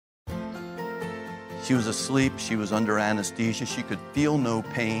She was asleep, she was under anesthesia, she could feel no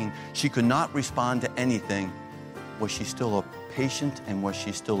pain, she could not respond to anything. Was she still a patient and was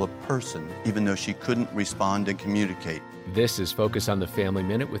she still a person, even though she couldn't respond and communicate? This is Focus on the Family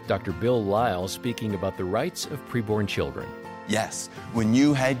Minute with Dr. Bill Lyle speaking about the rights of preborn children. Yes, when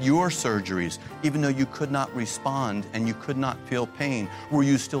you had your surgeries, even though you could not respond and you could not feel pain, were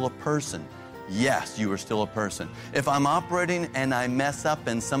you still a person? Yes, you are still a person. If I'm operating and I mess up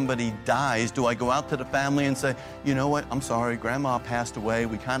and somebody dies, do I go out to the family and say, you know what, I'm sorry, Grandma passed away,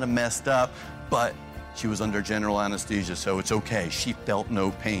 we kind of messed up, but she was under general anesthesia, so it's okay. She felt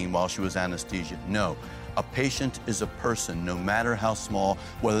no pain while she was anesthesia. No, a patient is a person, no matter how small,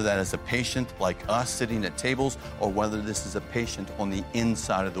 whether that is a patient like us sitting at tables or whether this is a patient on the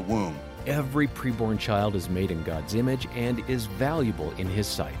inside of the womb. Every preborn child is made in God's image and is valuable in His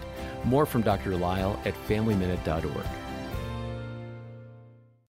sight. More from Dr. Lyle at FamilyMinute.org.